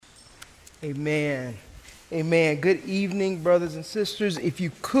Amen. Amen. Good evening, brothers and sisters. If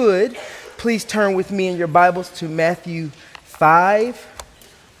you could, please turn with me in your Bibles to Matthew 5.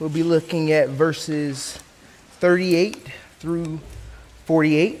 We'll be looking at verses 38 through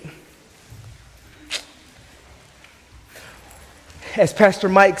 48. As Pastor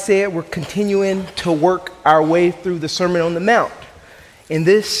Mike said, we're continuing to work our way through the Sermon on the Mount. In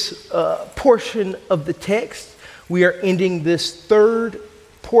this portion of the text, we are ending this third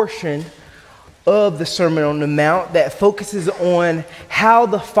portion of the Sermon on the Mount that focuses on how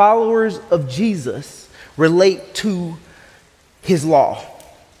the followers of Jesus relate to his law.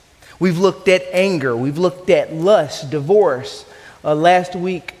 We've looked at anger. We've looked at lust, divorce. Last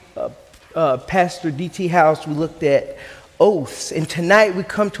week, Pastor D.T. House, we looked at oaths. And tonight we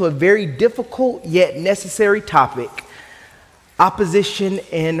come to a very difficult yet necessary topic: opposition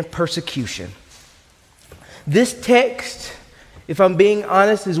and persecution. This text, if I'm being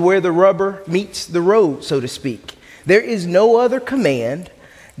honest, is where the rubber meets the road, so to speak. There is no other command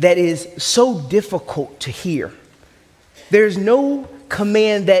that is so difficult to hear. There's no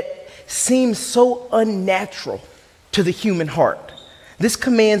command that seems so unnatural to the human heart. This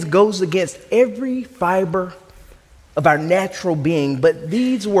command goes against every fiber of our natural being, but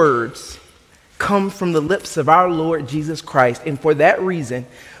these words come from the lips of our Lord Jesus Christ, and for that reason,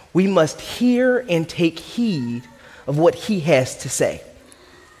 we must hear and take heed of what he has to say.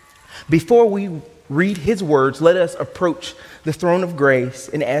 Before we read his words, let us approach the throne of grace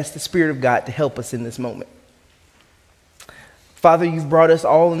and ask the Spirit of God to help us in this moment. Father, you've brought us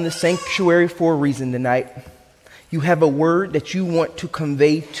all in the sanctuary for a reason tonight. You have a word that you want to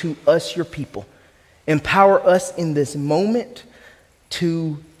convey to us, your people. Empower us in this moment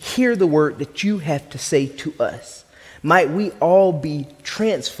to hear the word that you have to say to us. Might we all be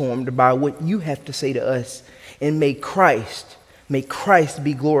transformed by what you have to say to us, and may Christ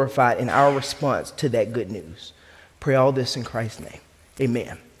be glorified in our response to that good news. Pray all this in Christ's name.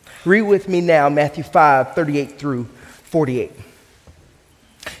 Amen. Read with me now Matthew 5, 38 through 48.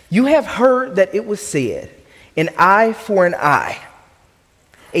 You have heard that it was said, an eye for an eye,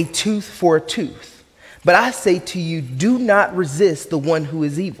 a tooth for a tooth. But I say to you, do not resist the one who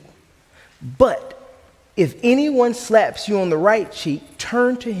is evil. But if anyone slaps you on the right cheek,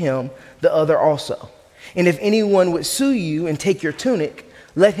 turn to him the other also. And if anyone would sue you and take your tunic,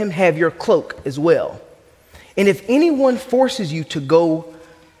 let him have your cloak as well. And if anyone forces you to go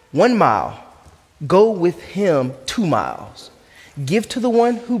 1 mile, go with him 2 miles. Give to the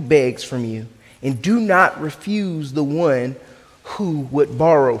one who begs from you, and do not refuse the one who would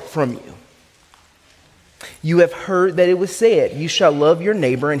borrow from you. You have heard that it was said, you shall love your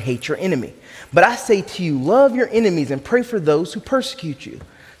neighbor and hate your enemy. But I say to you, love your enemies and pray for those who persecute you,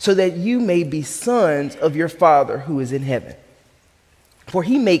 so that you may be sons of your Father who is in heaven. For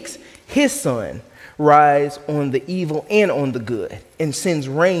he makes his sun rise on the evil and on the good, and sends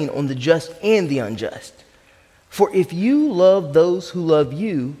rain on the just and the unjust. For if you love those who love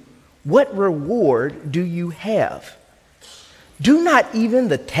you, what reward do you have? Do not even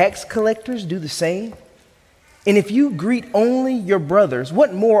the tax collectors do the same? And if you greet only your brothers,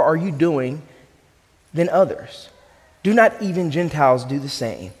 what more are you doing than others? Do not even Gentiles do the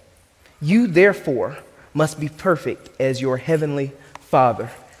same? You therefore must be perfect as your heavenly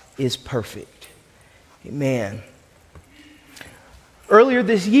Father is perfect. Amen. Earlier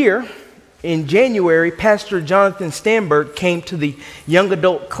this year, in January, Pastor Jonathan Stanberg came to the young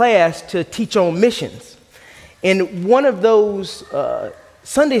adult class to teach on missions. In one of those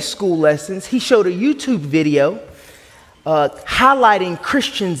Sunday school lessons, he showed a YouTube video highlighting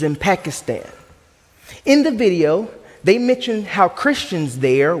Christians in Pakistan. In the video, they mentioned how Christians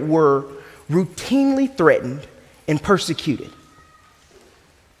there were routinely threatened and persecuted.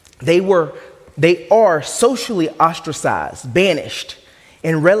 They are socially ostracized, banished,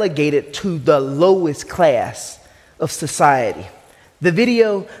 and relegated to the lowest class of society. The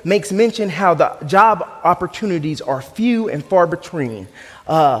video makes mention how the job opportunities are few and far between.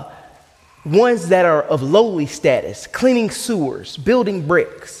 Ones that are of lowly status, cleaning sewers, building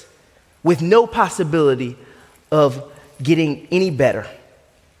bricks, with no possibility of getting any better.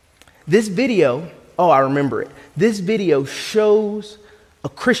 This video, I remember it. This video shows a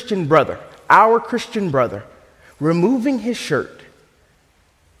Christian brother, our Christian brother, removing his shirt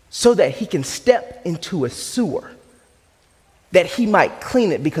so that he can step into a sewer, that he might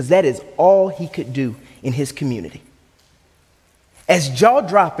clean it, because that is all he could do in his community. As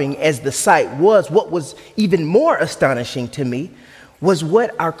jaw-dropping as the sight was, what was even more astonishing to me was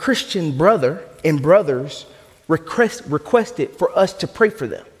what our Christian brother and brothers requested for us to pray for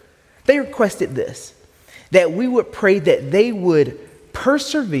them. They requested this, that we would pray that they would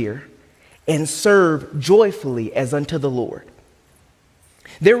persevere and serve joyfully as unto the Lord.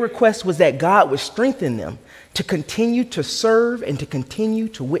 Their request was that God would strengthen them to continue to serve and to continue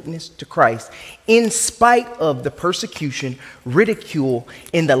to witness to Christ in spite of the persecution, ridicule,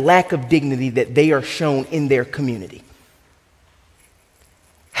 and the lack of dignity that they are shown in their community.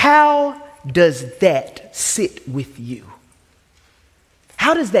 How does that sit with you?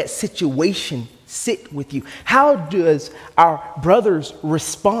 How does that situation sit with you? How does our brother's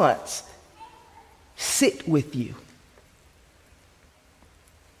response sit with you?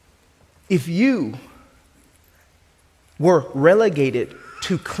 If you were relegated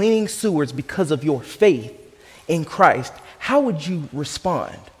to cleaning sewers because of your faith in Christ, how would you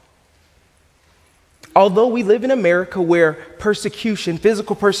respond? Although we live in America where persecution,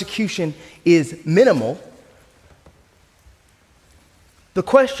 physical persecution, is minimal, the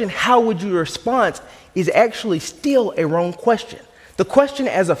question, how would you respond, is actually still a wrong question. The question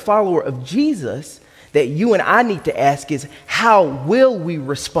as a follower of Jesus that you and I need to ask is, how will we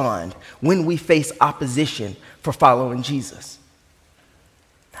respond when we face opposition for following Jesus?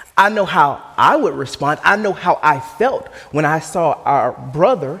 I know how I would respond. I know how I felt when I saw our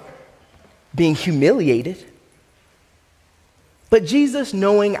brother being humiliated. But Jesus,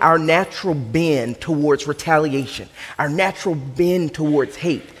 knowing our natural bend towards retaliation, our natural bend towards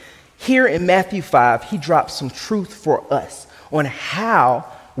hate, here in Matthew 5, he drops some truth for us on how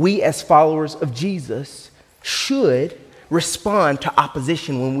we as followers of Jesus should respond to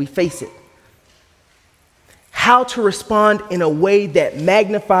opposition when we face it. How to respond in a way that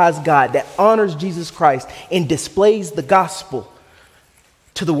magnifies God, that honors Jesus Christ, and displays the gospel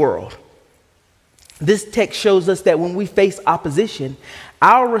to the world. This text shows us that when we face opposition,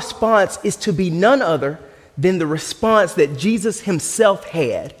 our response is to be none other than the response that Jesus himself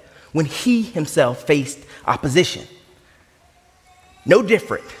had when he himself faced opposition. No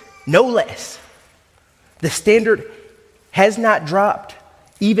different, no less. The standard has not dropped,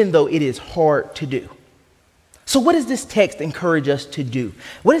 even though it is hard to do. So what does this text encourage us to do?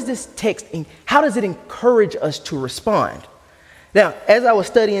 What is this text, how does it encourage us to respond? Now, as I was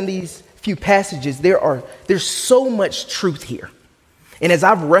studying these few passages, there's so much truth here. And as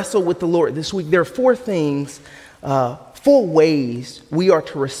I've wrestled with the Lord this week, there are four ways we are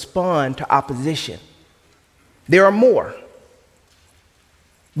to respond to opposition. There are more,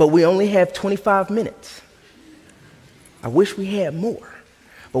 but we only have 25 minutes. I wish we had more,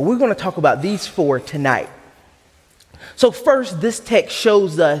 but we're going to talk about these four tonight. So first, this text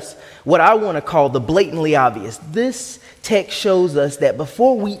shows us what I want to call the blatantly obvious. This text shows us that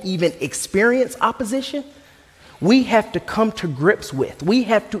before we even experience opposition, we have to come to grips with, we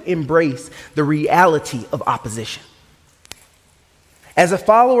have to embrace the reality of opposition. As a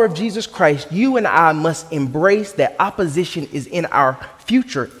follower of Jesus Christ, you and I must embrace that opposition is in our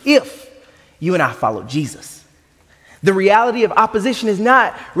future if you and I follow Jesus. The reality of opposition is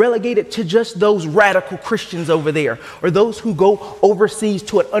not relegated to just those radical Christians over there or those who go overseas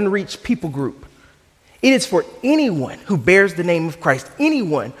to an unreached people group. It is for anyone who bears the name of Christ,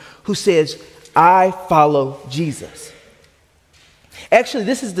 anyone who says, I follow Jesus. Actually,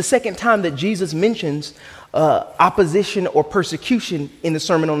 this is the second time that Jesus mentions opposition or persecution in the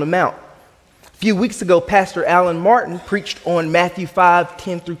Sermon on the Mount. A few weeks ago, Pastor Alan Martin preached on Matthew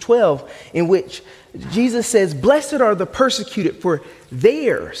 5:10-12, in which Jesus says, blessed are the persecuted for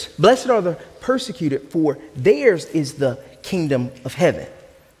theirs. Blessed are the persecuted for theirs is the kingdom of heaven.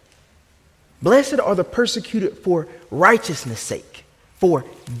 Blessed are the persecuted for righteousness' sake, for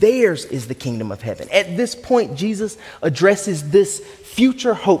theirs is the kingdom of heaven. At this point, Jesus addresses this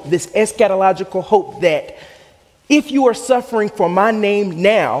future hope, this eschatological hope that if you are suffering for my name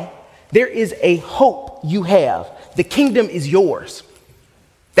now, there is a hope you have. The kingdom is yours.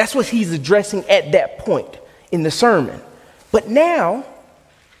 That's what he's addressing at that point in the sermon. But now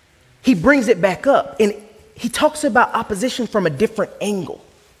he brings it back up and he talks about opposition from a different angle.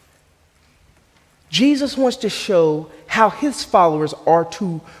 Jesus wants to show how his followers are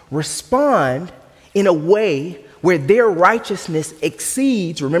to respond in a way where their righteousness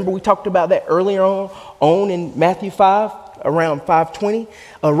exceeds. Remember, we talked about that earlier on in Matthew 5, around 5:20,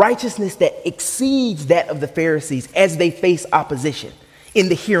 a righteousness that exceeds that of the Pharisees as they face opposition in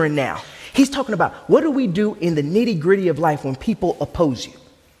the here and now. He's talking about what do we do in the nitty-gritty of life when people oppose you?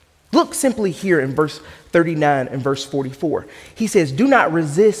 Look simply here in verse 39 and verse 44. He says, do not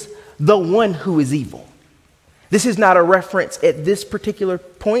resist the one who is evil. This is not a reference at this particular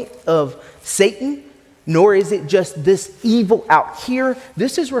point of Satan, nor is it just this evil out here.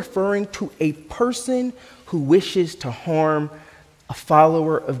 This is referring to a person who wishes to harm a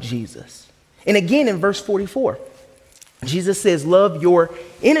follower of Jesus. And again in verse 44, Jesus says, love your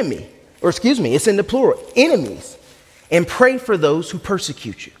enemy it's in the plural, enemies, and pray for those who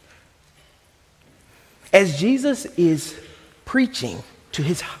persecute you. As Jesus is preaching to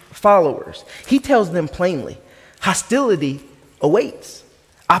his followers, he tells them plainly, hostility awaits.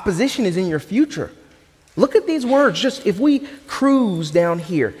 Opposition is in your future. Look at these words. Just if we cruise down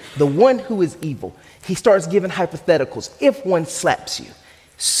here, the one who is evil, he starts giving hypotheticals. If one slaps you,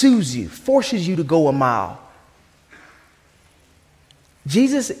 sues you, forces you to go a mile.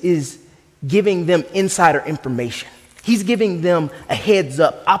 Jesus is giving them insider information. He's giving them a heads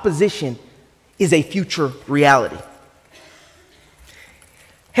up. Opposition is a future reality.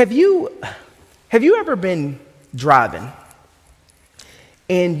 Have you ever been driving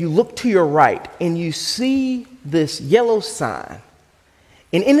and you look to your right and you see this yellow sign,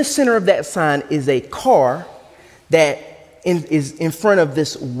 and in the center of that sign is a car that is in front of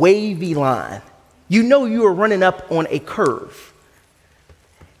this wavy line? You know you are running up on a curve.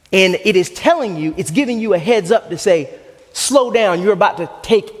 And it is telling you, it's giving you a heads up to say, slow down, you're about to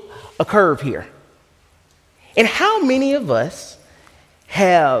take a curve here. And how many of us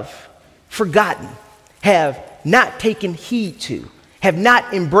have forgotten, have not taken heed to, have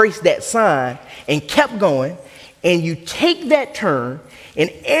not embraced that sign and kept going, and you take that turn and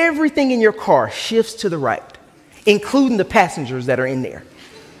everything in your car shifts to the right, including the passengers that are in there.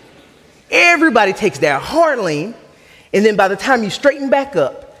 Everybody takes that hard lane, and then by the time you straighten back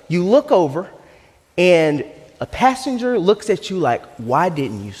up, you look over and a passenger looks at you like, why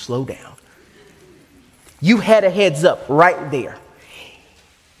didn't you slow down? You had a heads up right there.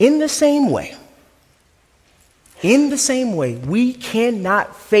 In the same way, we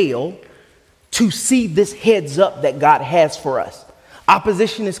cannot fail to see this heads up that God has for us.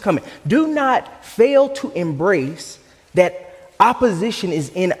 Opposition is coming. Do not fail to embrace that opposition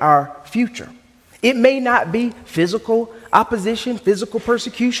is in our future. It may not be physical opposition, physical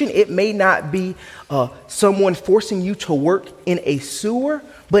persecution. It may not be someone forcing you to work in a sewer,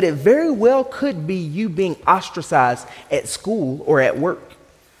 but it very well could be you being ostracized at school or at work.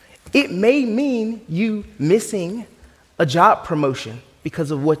 It may mean you missing a job promotion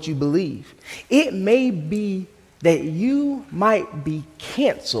because of what you believe. It may be that you might be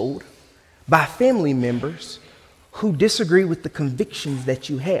canceled by family members who disagree with the convictions that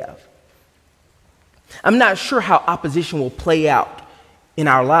you have. I'm not sure how opposition will play out in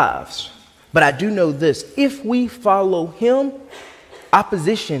our lives, but I do know this. If we follow him,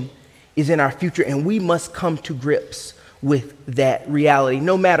 opposition is in our future, and we must come to grips with that reality.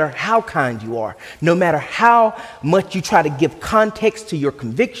 No matter how kind you are, no matter how much you try to give context to your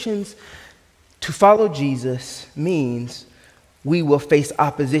convictions, to follow Jesus means we will face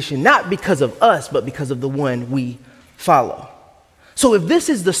opposition, not because of us, but because of the one we follow. So if this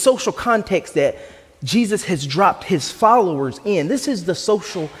is the social context that Jesus has dropped his followers in, this is the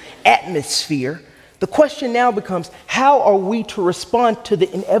social atmosphere, the question now becomes, how are we to respond to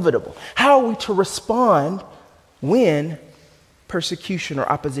the inevitable? How are we to respond when persecution or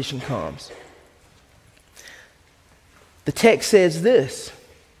opposition comes? The text says this.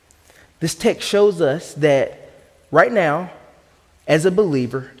 This text shows us that right now, as a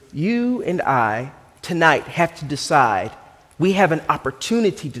believer, you and I tonight have to decide. We have an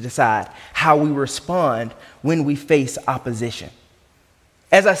opportunity to decide how we respond when we face opposition.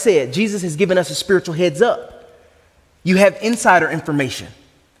 As I said, Jesus has given us a spiritual heads up. You have insider information.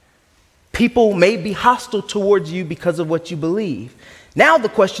 People may be hostile towards you because of what you believe. Now the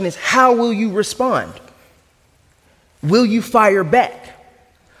question is, how will you respond? Will you fire back?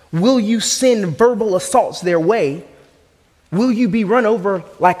 Will you send verbal assaults their way? Will you be run over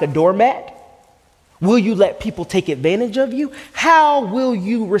like a doormat? Will you let people take advantage of you? How will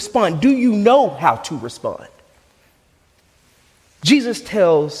you respond? Do you know how to respond? Jesus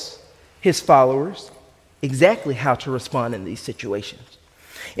tells his followers exactly how to respond in these situations.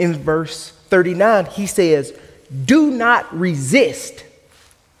 In verse 39, he says, do not resist.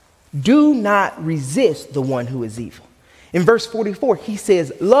 Do not resist the one who is evil. In verse 44, he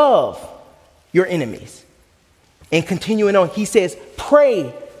says, love your enemies. And continuing on, he says,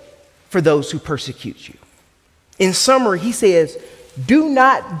 pray for those who persecute you. In summary, he says, do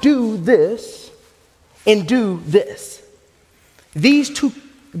not do this and do this. These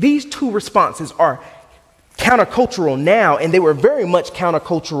two responses are countercultural now, and they were very much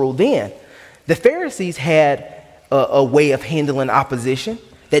countercultural then. The Pharisees had a way of handling opposition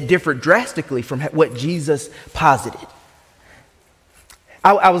that differed drastically from what Jesus posited.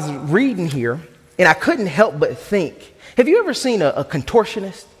 I was reading here, and I couldn't help but think, have you ever seen a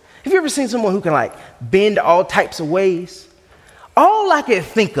contortionist? Have you ever seen someone who can bend all types of ways? All I can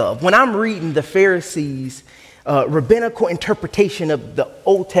think of when I'm reading the Pharisees rabbinical interpretation of the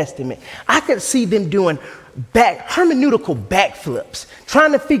Old Testament, I could see them doing hermeneutical backflips,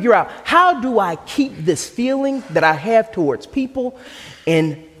 trying to figure out, how do I keep this feeling that I have towards people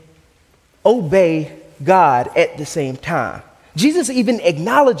and obey God at the same time? Jesus even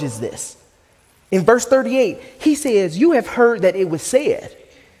acknowledges this. In verse 38, he says, you have heard that it was said,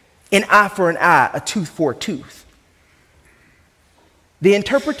 an eye for an eye, a tooth for a tooth. The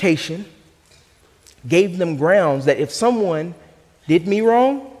interpretation gave them grounds that if someone did me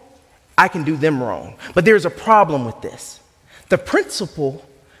wrong, I can do them wrong. But there's a problem with this. The principle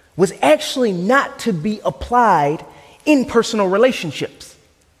was actually not to be applied in personal relationships.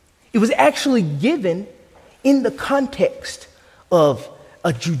 It was actually given in the context of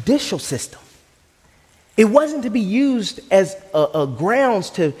a judicial system. It wasn't to be used as a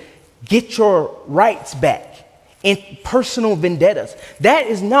grounds to get your rights back in personal vendettas. That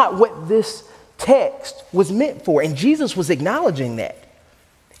is not what this text was meant for. And Jesus was acknowledging that.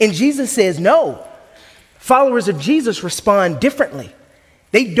 And Jesus says, no, followers of Jesus respond differently.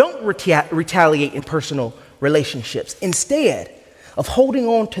 They don't retaliate in personal relationships. Instead of holding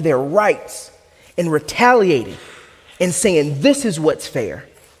on to their rights and retaliating and saying, this is what's fair,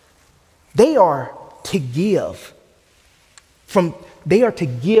 they are to give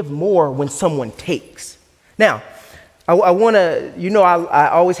more when someone takes. Now, I want to, I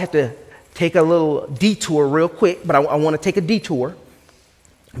always have to take a little detour real quick, but I want to take a detour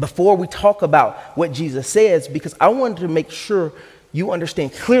before we talk about what Jesus says, because I wanted to make sure you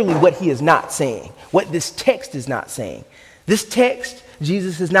understand clearly what he is not saying, what this text is not saying. This text,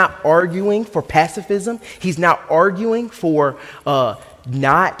 Jesus is not arguing for pacifism. He's not arguing for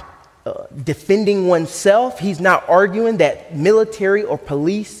not defending oneself. He's not arguing that military or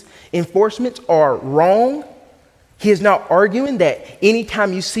police enforcements are wrong. He is not arguing that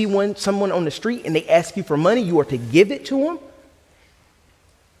anytime you see someone on the street and they ask you for money, you are to give it to them.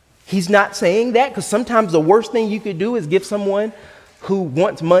 He's not saying that, because sometimes the worst thing you could do is give someone who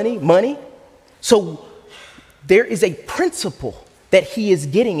wants money. So there is a principle that he is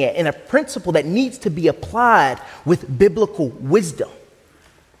getting at, and a principle that needs to be applied with biblical wisdom.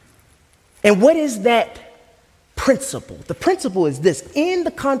 And what is that principle? The principle is this: in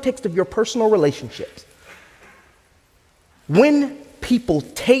the context of your personal relationships, when people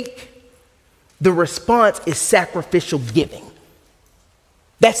take, the response is sacrificial giving.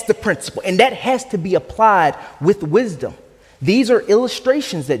 That's the principle, and that has to be applied with wisdom. These are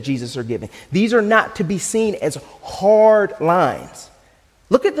illustrations that Jesus are giving. These are not to be seen as hard lines.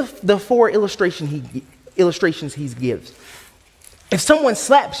 Look at the four illustrations he gives. If someone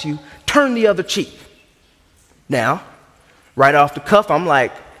slaps you, turn the other cheek. Now, right off the cuff, I'm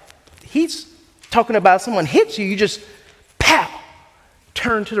like, he's talking about someone hits you, you just pow,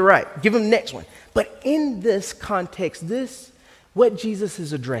 turn to the right, give him the next one. But in this context, what Jesus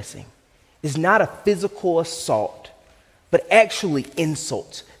is addressing is not a physical assault, but actually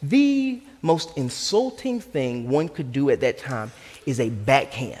insults. The most insulting thing one could do at that time is a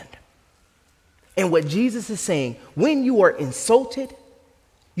backhand. And what Jesus is saying, when you are insulted,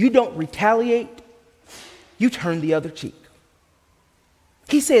 you don't retaliate, you turn the other cheek.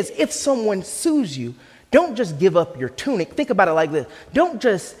 He says, if someone sues you, don't just give up your tunic. Think about it like this. Don't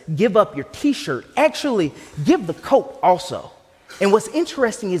just give up your t-shirt. Actually, give the coat also. And what's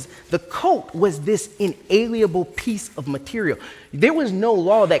interesting is the coat was this inalienable piece of material. There was no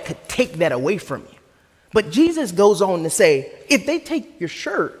law that could take that away from you. But Jesus goes on to say, if they take your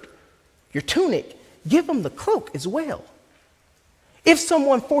shirt, your tunic, give them the cloak as well. If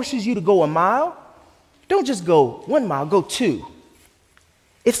someone forces you to go a mile, don't just go 1 mile, go 2.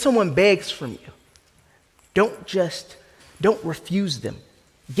 If someone begs from you, don't refuse them,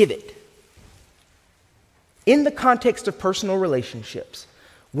 give it. In the context of personal relationships,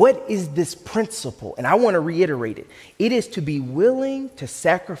 what is this principle? And I want to reiterate it. It is to be willing to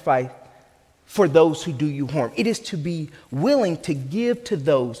sacrifice for those who do you harm. It is to be willing to give to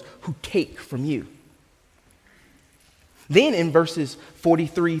those who take from you. Then in verses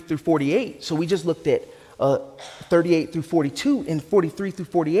 43 through 48, so we just looked at 38 through 42, and 43 through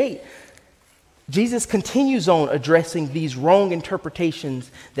 48, Jesus continues on addressing these wrong interpretations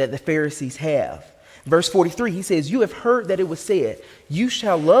that the Pharisees have. Verse 43, he says, you have heard that it was said, you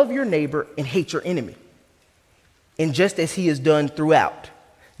shall love your neighbor and hate your enemy. And just as he has done throughout,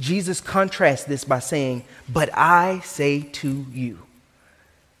 Jesus contrasts this by saying, but I say to you.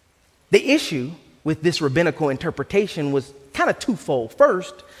 The issue with this rabbinical interpretation was kind of twofold.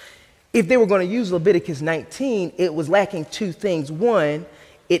 First, if they were going to use Leviticus 19, it was lacking two things. One,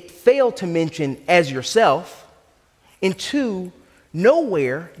 it failed to mention as yourself. And two,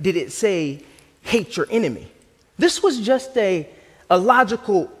 nowhere did it say, hate your enemy. This was just a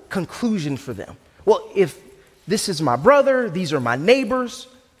logical conclusion for them. Well, if this is my brother, these are my neighbors,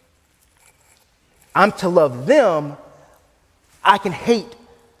 I'm to love them, I can hate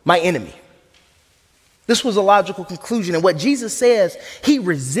my enemy. This was a logical conclusion. And what Jesus says, he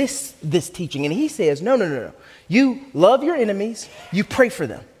resists this teaching. And he says, no. You love your enemies, you pray for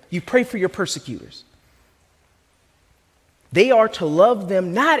them. You pray for your persecutors. They are to love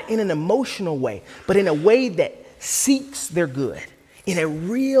them not in an emotional way, but in a way that seeks their good, in a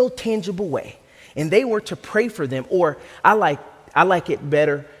real tangible way. And they were to pray for them, or I like it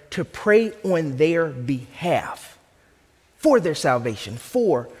better, to pray on their behalf for their salvation,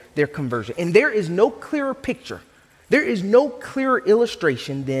 for their conversion. And there is no clearer picture. There is no clearer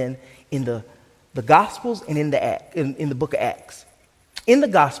illustration than in the Gospels and in the book of Acts. In the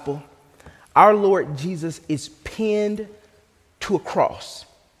Gospel, our Lord Jesus is pinned to a cross,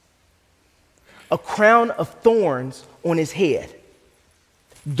 a crown of thorns on his head,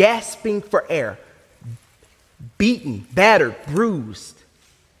 gasping for air, beaten, battered, bruised,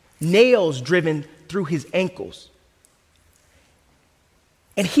 nails driven through his ankles.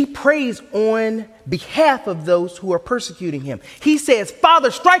 And he prays on behalf of those who are persecuting him. He says, Father,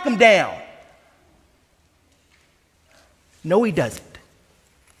 strike them down. No, he doesn't.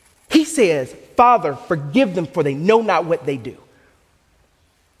 He says, Father, forgive them, for they know not what they do.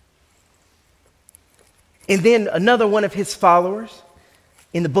 And then another one of his followers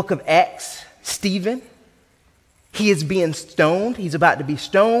in the book of Acts, Stephen, he is being stoned. He's about to be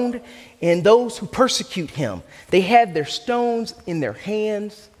stoned. And those who persecute him, they had their stones in their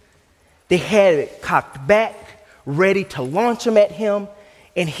hands. They had it cocked back, ready to launch them at him.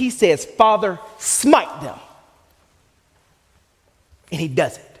 And he says, Father, smite them. And he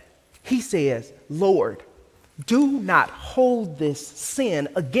doesn't. He says, Lord, do not hold this sin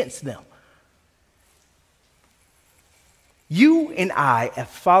against them. You and I, as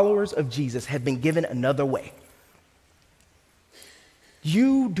followers of Jesus, have been given another way.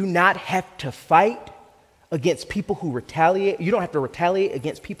 You do not have to fight against people who retaliate. You don't have to retaliate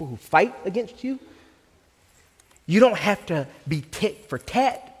against people who fight against you. You don't have to be tit for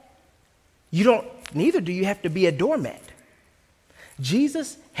tat. Neither do you have to be a doormat.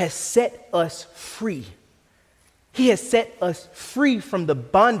 Jesus has set us free. He has set us free from the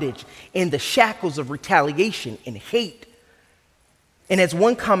bondage and the shackles of retaliation and hate. And as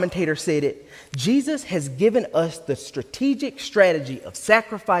one commentator said it, Jesus has given us the strategic strategy of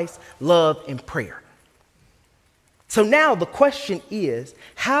sacrifice, love, and prayer. So now the question is,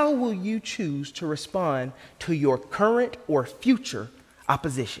 how will you choose to respond to your current or future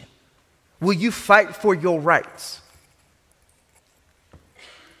opposition? Will you fight for your rights?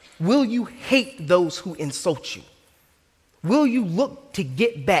 Will you hate those who insult you? Will you look to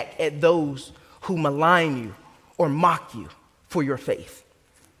get back at those who malign you or mock you for your faith?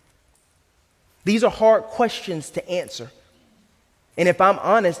 These are hard questions to answer. And if I'm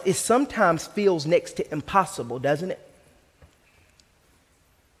honest, it sometimes feels next to impossible, doesn't it?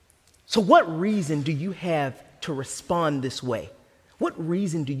 So what reason do you have to respond this way? What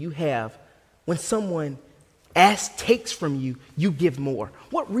reason do you have when someone takes from you, you give more?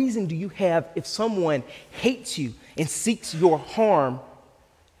 What reason do you have if someone hates you and seeks your harm,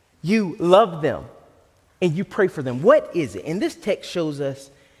 you love them and you pray for them? What is it? And this text shows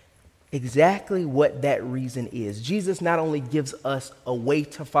us exactly what that reason is. Jesus not only gives us a way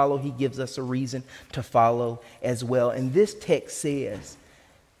to follow, he gives us a reason to follow as well. And this text says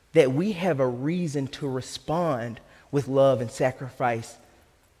that we have a reason to respond with love and sacrifice.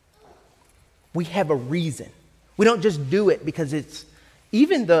 We have a reason. We don't just do it because it's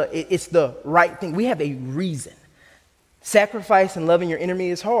the right thing. We have a reason. Sacrifice and loving your enemy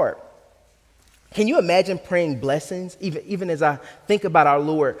is hard. Can you imagine praying blessings? Even as I think about our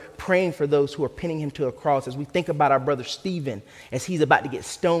Lord praying for those who are pinning him to a cross, as we think about our brother Stephen, as he's about to get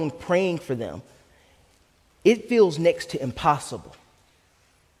stoned, praying for them, it feels next to impossible.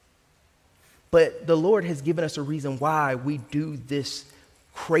 But the Lord has given us a reason why we do this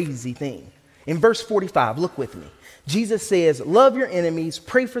crazy thing. In verse 45, look with me. Jesus says, love your enemies,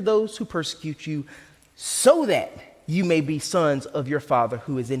 pray for those who persecute you, so that you may be sons of your Father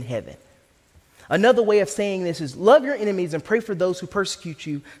who is in heaven. Another way of saying this is love your enemies and pray for those who persecute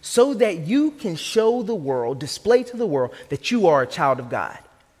you, so that you can show the world, display to the world that you are a child of God.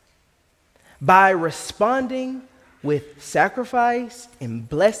 By responding with sacrifice and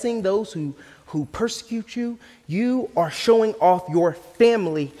blessing those who persecute you, you are showing off your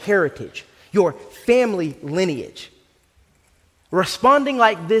family heritage, your family lineage. Responding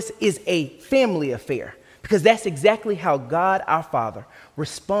like this is a family affair. Because that's exactly how God, our Father,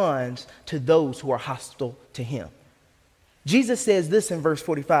 responds to those who are hostile to him. Jesus says this in verse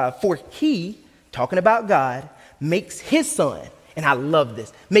 45, for he, talking about God, makes his son, and I love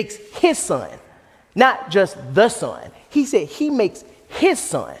this, makes his son, not just the son. He said he makes his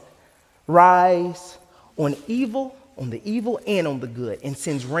son rise on the evil and on the good, and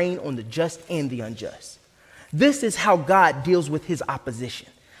sends rain on the just and the unjust. This is how God deals with his opposition.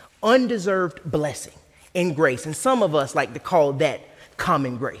 Undeserved blessing and grace. And some of us like to call that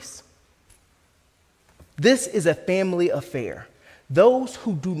common grace. This is a family affair. Those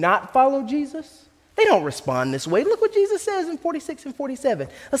who do not follow Jesus, they don't respond this way. Look what Jesus says in 46 and 47.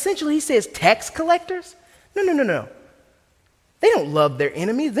 Essentially, he says tax collectors. No. They don't love their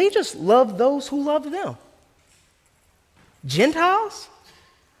enemies. They just love those who love them. Gentiles,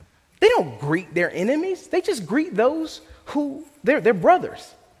 they don't greet their enemies. They just greet those who, they're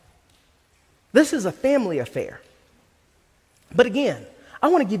brothers. This is a family affair. But again, I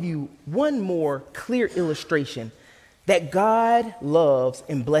want to give you one more clear illustration that God loves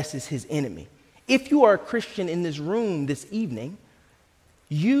and blesses his enemy. If you are a Christian in this room this evening,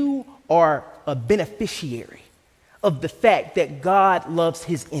 you are a beneficiary of the fact that God loves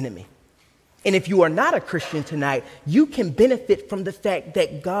his enemy. And if you are not a Christian tonight, you can benefit from the fact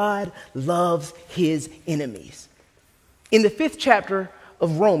that God loves his enemies. In the 5th chapter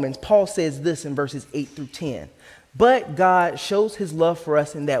of Romans, Paul says this in verses 8 through 10. But God shows his love for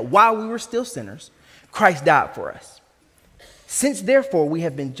us in that while we were still sinners, Christ died for us. Since therefore we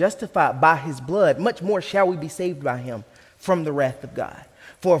have been justified by his blood, much more shall we be saved by him from the wrath of God.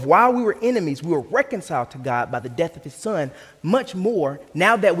 For if while we were enemies, we were reconciled to God by the death of his son, much more,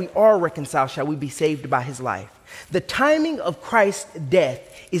 now that we are reconciled, shall we be saved by his life. The timing of Christ's death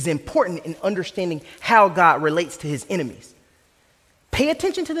is important in understanding how God relates to his enemies. Pay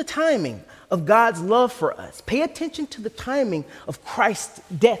attention to the timing of God's love for us. Pay attention to the timing of Christ's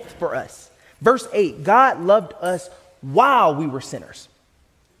death for us. Verse 8, God loved us while we were sinners.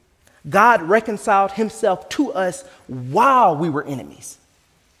 God reconciled himself to us while we were enemies.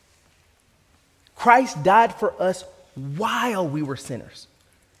 Christ died for us while we were sinners,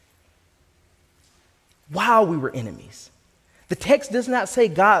 while we were enemies. The text does not say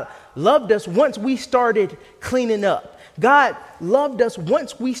God loved us once we started cleaning up. God loved us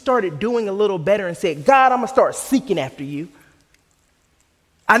once we started doing a little better and said, God, I'm going to start seeking after you.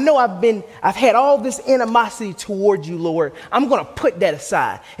 I know I've had all this animosity toward you, Lord. I'm going to put that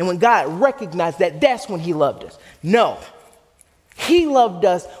aside. And when God recognized that, that's when he loved us. No. He loved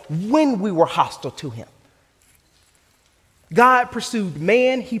us when we were hostile to him. God pursued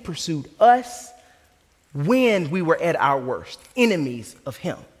man. He pursued us when we were at our worst, enemies of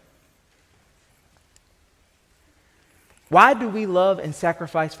him. Why do we love and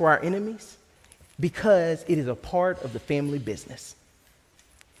sacrifice for our enemies? Because it is a part of the family business.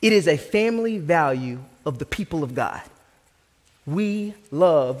 It is a family value of the people of God. We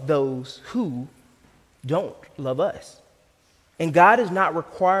love those who don't love us. And God is not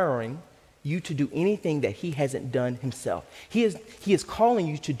requiring you to do anything that he hasn't done himself. He is calling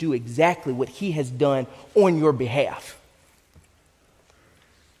you to do exactly what he has done on your behalf.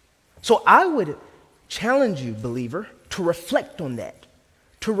 So I would challenge you, believer, to reflect on that,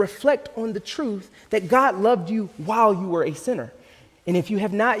 to reflect on the truth that God loved you while you were a sinner. And if you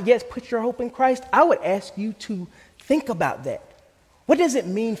have not yet put your hope in Christ, I would ask you to think about that. What does it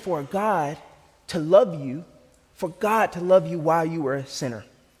mean for God to love you, while you were a sinner?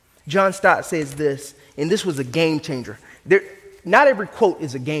 John Stott says this, and this was a game changer. Not every quote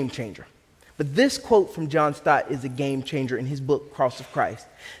is a game changer, but this quote from John Stott is a game changer in his book, Cross of Christ.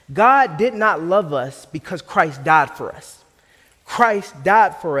 God did not love us because Christ died for us. Christ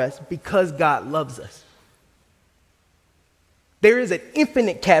died for us because God loves us. There is an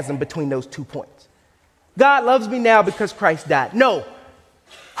infinite chasm between those 2 points. God loves me now because Christ died. No,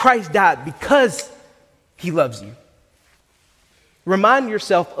 Christ died because he loves you. Remind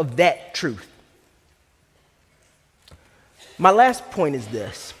yourself of that truth. My last point is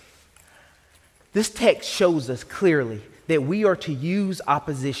this. This text shows us clearly that we are to use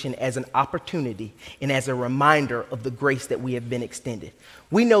opposition as an opportunity and as a reminder of the grace that we have been extended.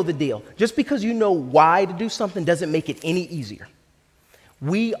 We know the deal. Just because you know why to do something doesn't make it any easier.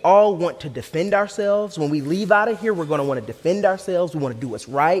 We all want to defend ourselves. When we leave out of here, we're going to want to defend ourselves. We want to do what's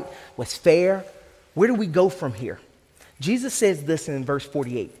right, what's fair. Where do we go from here? Jesus says this in verse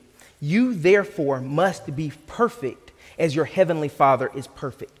 48. You therefore must be perfect as your heavenly Father is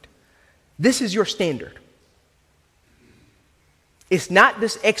perfect. This is your standard. It's not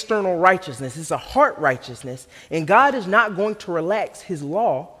this external righteousness. It's a heart righteousness. And God is not going to relax his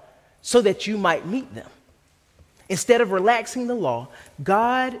law so that you might meet them. Instead of relaxing the law,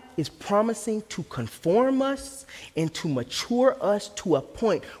 God is promising to conform us and to mature us to a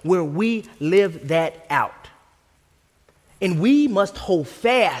point where we live that out. And we must hold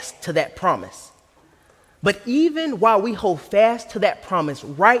fast to that promise. But even while we hold fast to that promise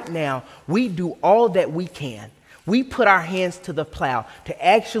right now, we do all that we can. We put our hands to the plow to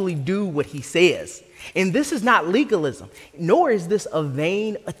actually do what he says. And this is not legalism, nor is this a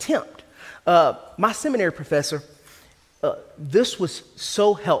vain attempt. My seminary professor, this was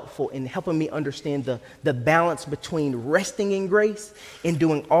so helpful in helping me understand the balance between resting in grace and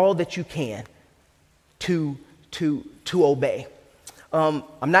doing all that you can to obey. I'm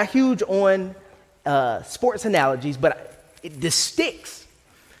not huge on sports analogies, but this sticks.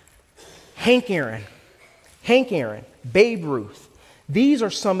 Hank Aaron, Babe Ruth. These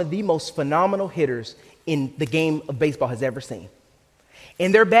are some of the most phenomenal hitters in the game of baseball has ever seen.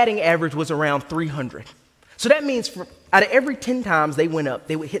 And their batting average was around 300. So that means out of every 10 times they went up,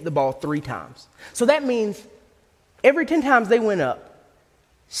 they would hit the ball 3 times. So that means every 10 times they went up,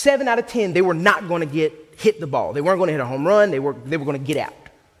 7 out of 10, they were not going to hit the ball. They weren't going to hit a home run. They were going to get out.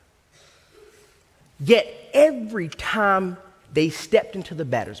 Yet every time they stepped into the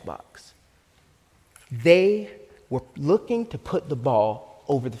batter's box, they were looking to put the ball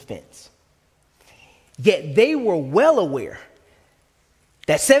over the fence. Yet they were well aware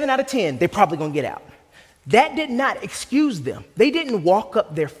that 7 out of 10, they're probably going to get out. That did not excuse them. They didn't walk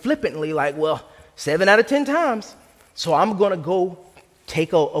up there flippantly like, well, 7 out of 10 times, so I'm going to go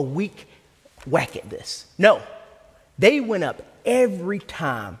take a weak whack at this. No, they went up every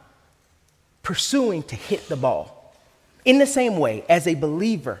time pursuing to hit the ball. In the same way, as a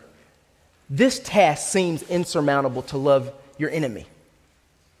believer, this task seems insurmountable to love your enemy.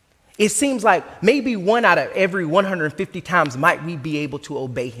 It seems like maybe 1 out of every 150 times might we be able to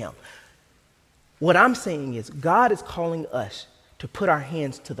obey him. What I'm saying is God is calling us to put our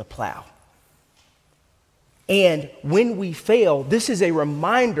hands to the plow. And when we fail, this is a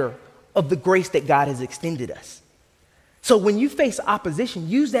reminder of the grace that God has extended us. So when you face opposition,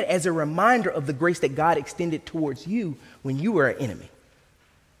 use that as a reminder of the grace that God extended towards you when you were an enemy.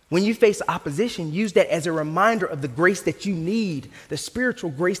 When you face opposition, use that as a reminder of the grace that you need, the spiritual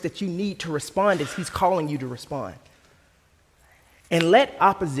grace that you need to respond as he's calling you to respond. And let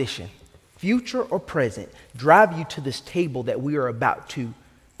opposition, future or present, drive you to this table that we are about to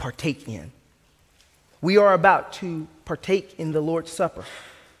partake in. We are about to partake in the Lord's Supper.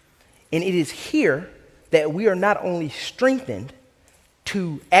 And it is here that we are not only strengthened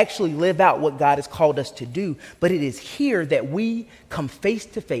to actually live out what God has called us to do, but it is here that we come face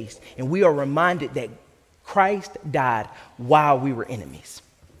to face and we are reminded that Christ died while we were enemies.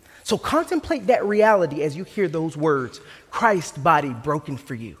 So contemplate that reality as you hear those words, Christ's body broken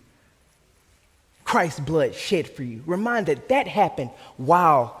for you, Christ's blood shed for you. Remind that happened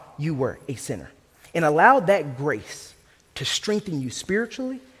while you were a sinner. And allow that grace to strengthen you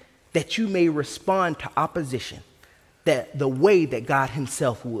spiritually, that you may respond to opposition that the way that God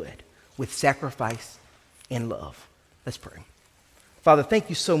himself would, with sacrifice and love. Let's pray. Father, thank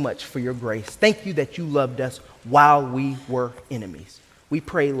you so much for your grace. Thank you that you loved us while we were enemies. We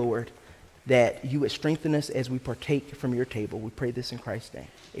pray, Lord, that you would strengthen us as we partake from your table. We pray this in Christ's name.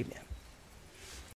 Amen.